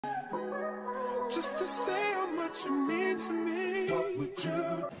just to say how much you mean to me. What would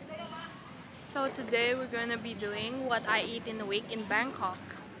you? So today we're gonna be doing what I eat in a week in Bangkok.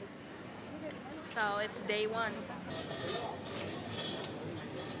 So it's day one.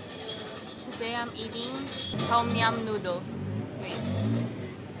 Today I'm eating tom yum noodle. Wait.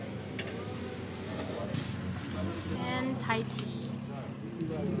 And Thai tea.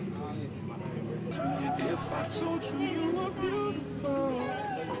 If I told you you were beautiful,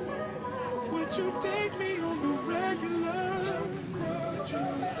 would you date me on the regular?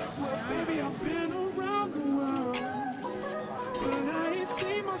 Well, baby, I've been around the world, but I ain't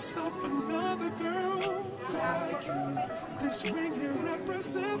seen myself another girl like you. This ring here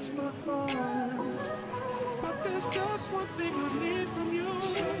represents my heart, but there's just one thing I need from you.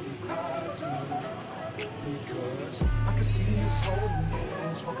 Say I do, because I can see us holding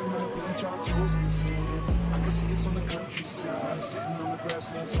hands, walking on the beach, our toes in the sand. I can see us on the countryside, sitting on the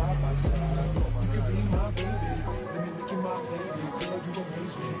grassland side by side. You could be my baby, let me make you my baby. Girl, you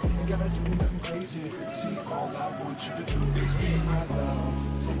amaze me, ain't gotta do nothing crazy. See, all I want you to do is be my love,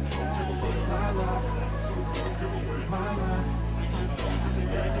 my love, my love.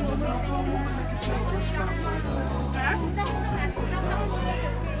 You're not the woman that can take your spot, my love.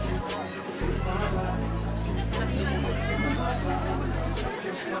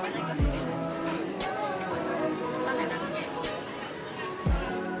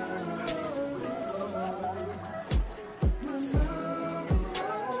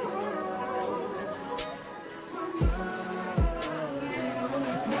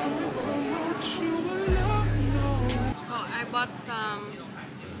 So I bought some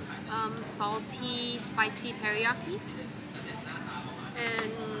salty, spicy teriyaki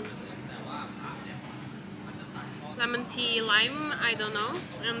and lemon tea, lime, I don't know,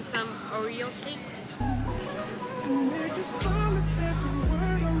 and some Oreo cake.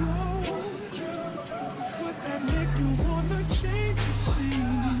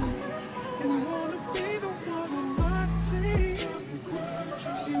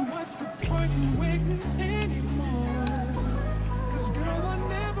 See, what's the point in waiting anymore? 'Cause girl, I've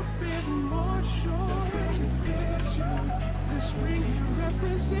never been more sure it's you. This ring here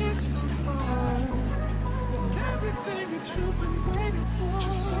represents my heart, and everything that you've been waiting for.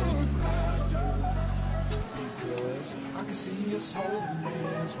 Just say I do, because I can see us holding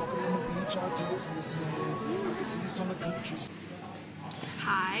hands, walking on the beach, our toes in the sand. I can see us on the countryside.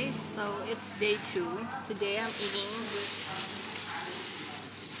 Hi, so it's day 2. Today I'm eating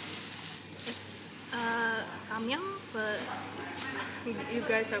samyang, but you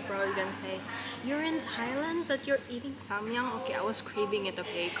guys are probably gonna say, you're in Thailand but you're eating samyang? Okay, I was craving it,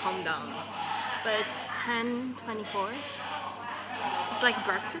 okay, calm down. But it's 10:24. It's like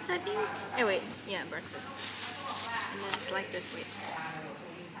breakfast, I think. Oh wait, yeah, breakfast. And then it's like this, wait.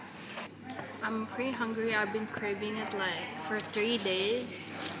 I'm pretty hungry. I've been craving it like for 3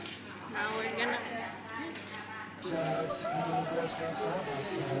 days. Now we're gonna eat.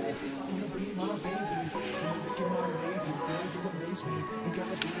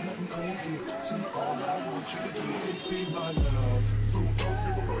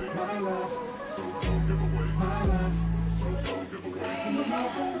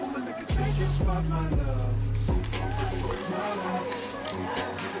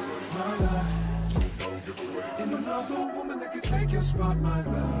 And another woman that can take your spot, my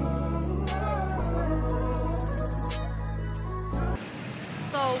love.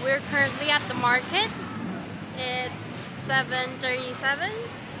 So we're currently at the market. It's 7:37.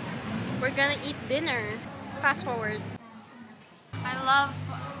 We're gonna eat dinner. Fast forward. I love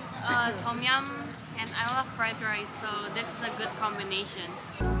tom yum and I love fried rice, so this is a good combination.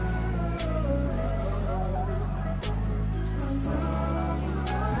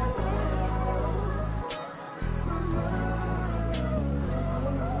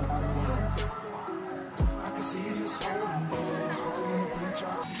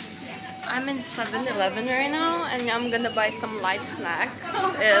 I'm in 7-Eleven right now and I'm gonna buy some light snack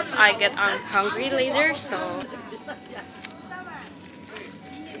if I get hungry later, so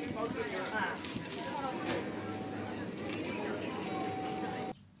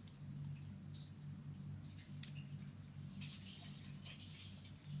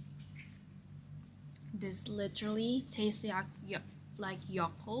this literally tastes like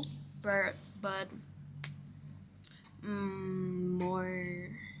Yakult, but more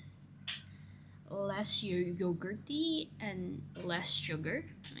less yogurty and less sugar,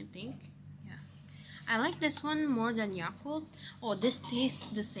 I think. Yeah, I like this one more than Yakult. Oh, this tastes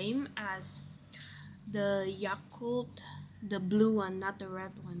the same as the Yakult, the blue one, not the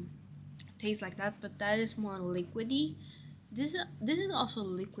red one. Tastes like that, but that is more liquidy This is also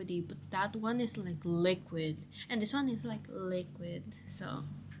liquidy, but that one is like liquid, and this one is like liquid. So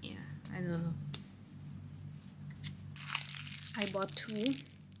yeah, I don't know. I bought two.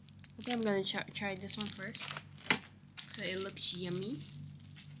 I think I'm gonna try this one first. So it looks yummy.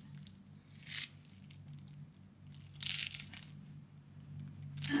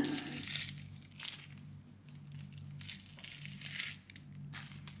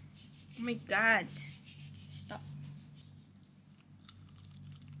 Oh my god. Stop.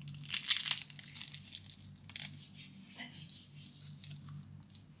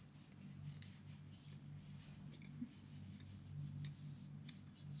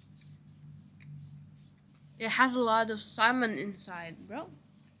 It has a lot of salmon inside, bro.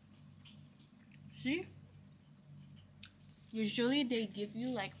 See? Usually they give you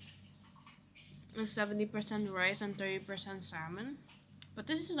like a 70% rice and 30% salmon. But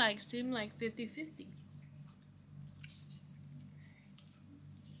this is like seem like 50-50.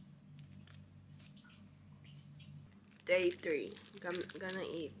 Day 3. Gonna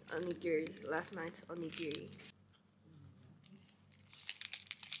eat onigiri. Last night's onigiri.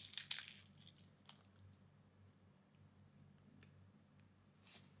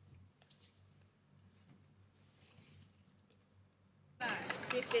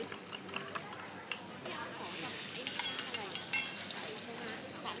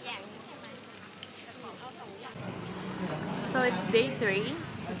 So it's day 3.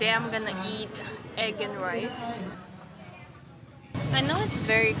 Today I'm gonna eat egg and rice. I know it's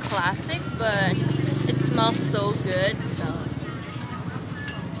very classic, but it smells so good, so.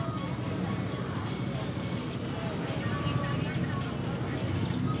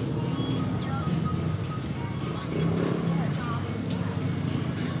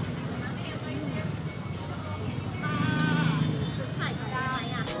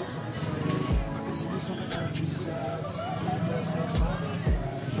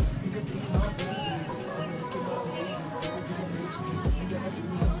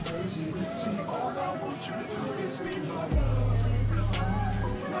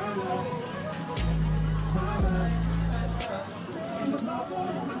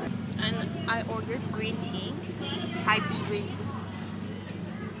 And I ordered green tea, Thai tea green tea.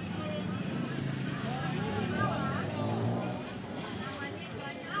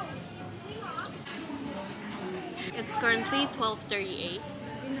 It's currently 12:38,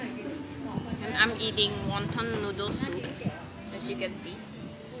 and I'm eating wonton noodle soup, as you can see.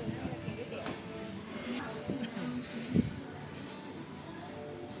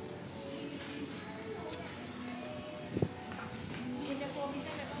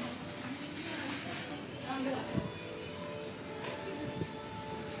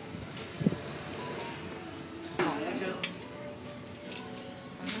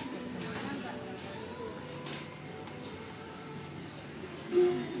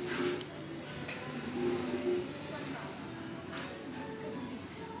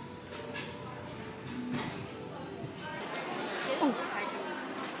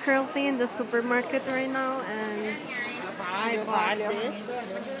 Currently in the supermarket right now, and I bought this.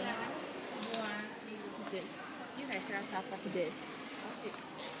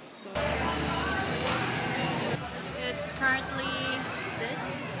 It's currently this.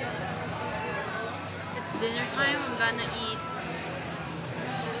 It's dinner time. I'm gonna eat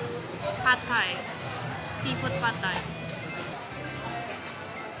pad thai, seafood pad thai.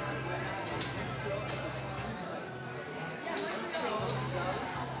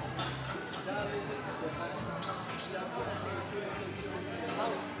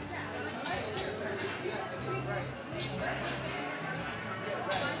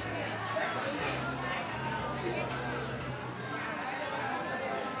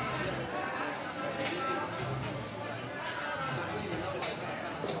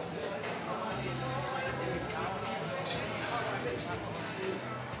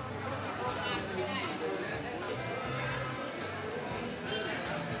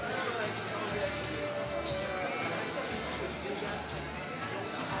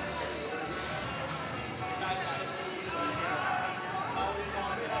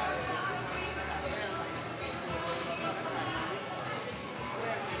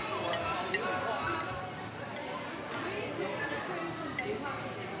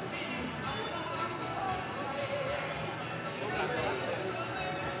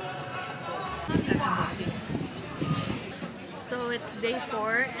 So it's day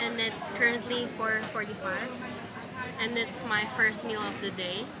 4 and it's currently 4:45, and it's my first meal of the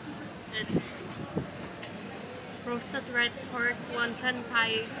day. It's roasted red pork, wonton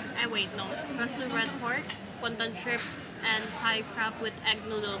Thai, roasted red pork, wonton chips, and Thai crab with egg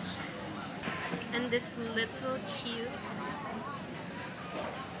noodles. And this little cute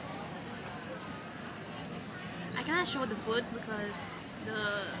I cannot show the food because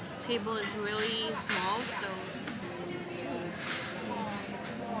the table is really small, so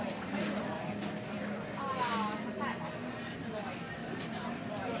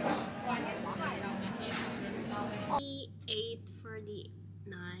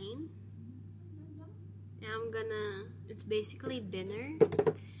 $8.49. And it's basically dinner,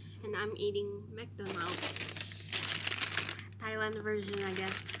 and I'm eating McDonald's Thailand version, I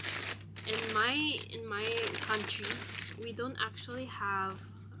guess. In my country, we don't actually have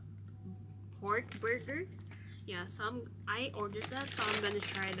pork burger. Yeah, so I ordered that, so I'm gonna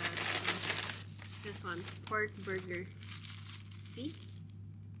try that. So, this one, pork burger. See?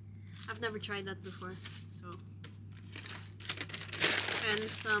 I've never tried that before. So, and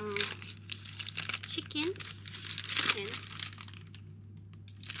some chicken,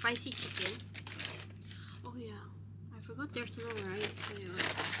 spicy chicken. Oh yeah, I forgot there's no rice. Yeah.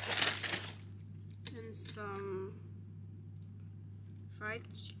 And some fried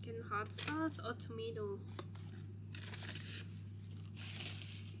chicken hot sauce or tomato.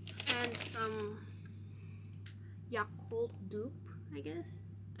 And some Yakult dupe, I guess.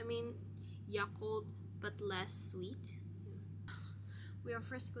 I mean, Yakult but less sweet. We are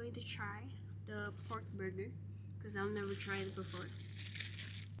first going to try the pork burger because I've never tried it before.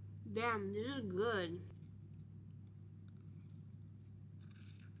 Damn, this is good.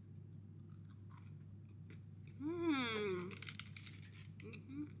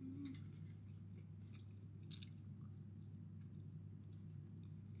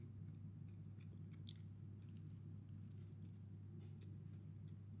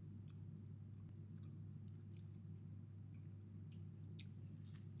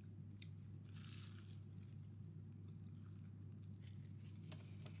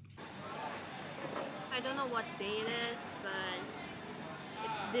 I don't know what day it is, but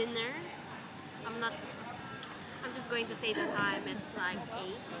it's dinner. I'm just going to say the time. It's like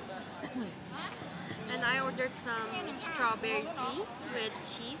 8. And I ordered some strawberry tea with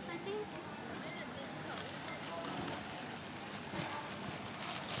cheese, I think.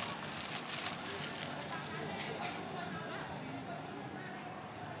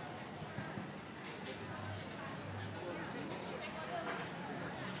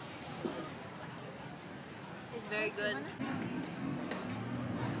 It's very good.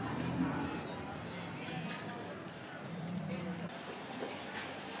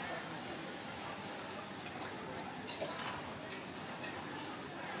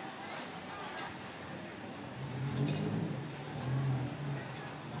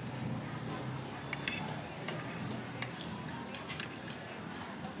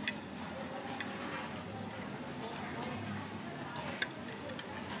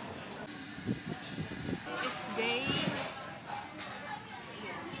 It's day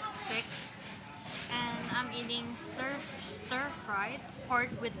 6 and I'm eating stir-fried pork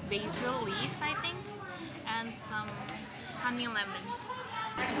with basil leaves, I think, and some honey lemon.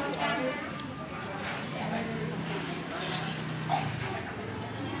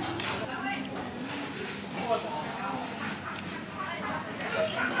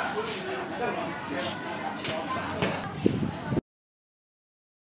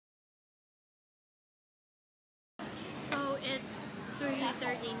 So it's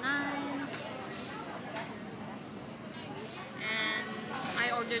 3:39 and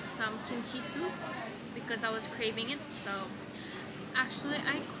I ordered some kimchi soup because I was craving it. So actually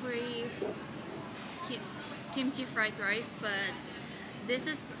I crave kimchi fried rice, but this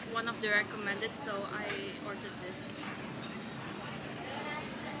is one of the recommended, so I ordered this.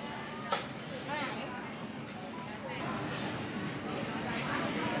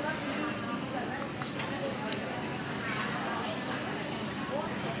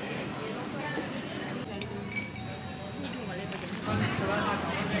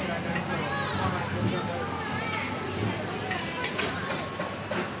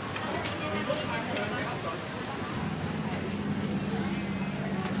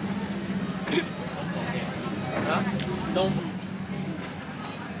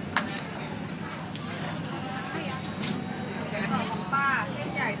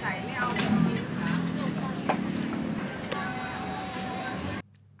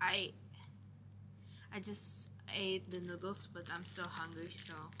 I just ate the noodles, but I'm still hungry,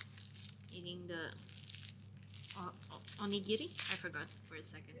 so eating the onigiri. I forgot for a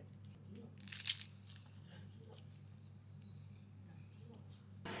second.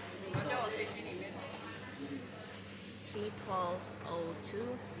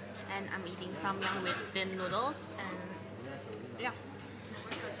 12:02 and I'm eating samyang with thin noodles, and yeah,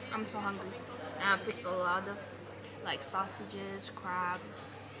 I'm so hungry. And I picked a lot of like sausages, crab.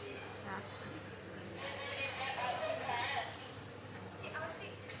 Yeah.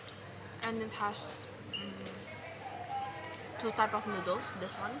 and it has two type of noodles,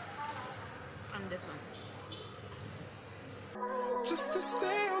 this one and this one. Just to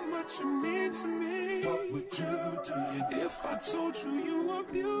say how much you mean to me. What would you do if I told you you were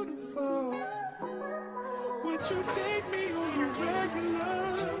beautiful? Would you take me on a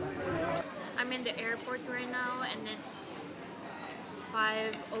regular? I'm in the airport right now and it's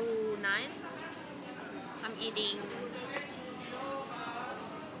 5:09. I'm eating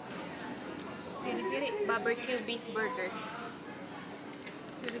barbecue beef burger.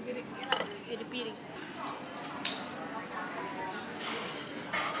 Piri-piri.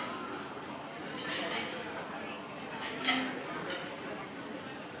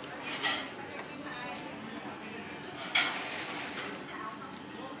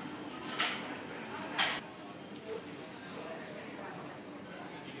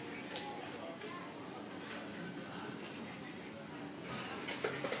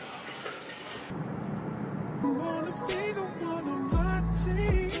 Wanna be the one on my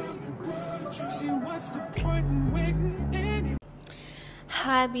team. See what's the point in waiting anyway?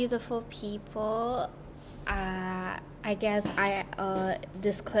 Hi beautiful people. I guess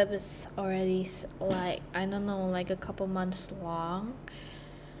this clip is already like, I don't know, like a couple months long,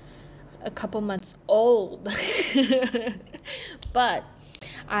 a couple months old. But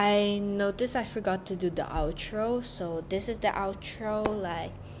I noticed I forgot to do the outro, so this is the outro.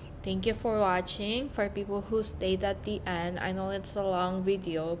 Like, thank you for watching. For people who stayed at the end, I know it's a long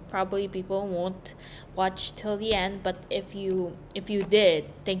video, probably people won't watch till the end, but if you did,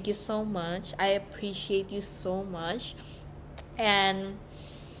 thank you so much. I appreciate you so much. And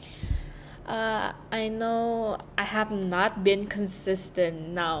I know I have not been consistent.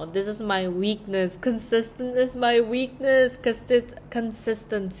 Now this is my weakness. Consistent is my weakness, because this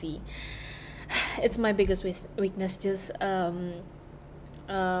consistency, it's my biggest weakness. Just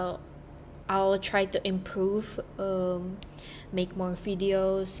I'll try to improve, make more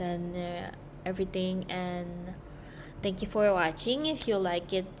videos and everything. And thank you for watching. If you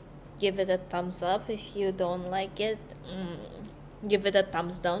like it, give it a thumbs up. If you don't like it, give it a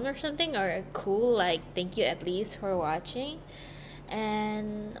thumbs down or something, or cool, like thank you at least for watching.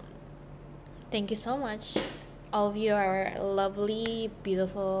 And thank you so much. All of you are lovely,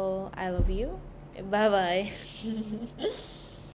 beautiful. I love you. Bye bye.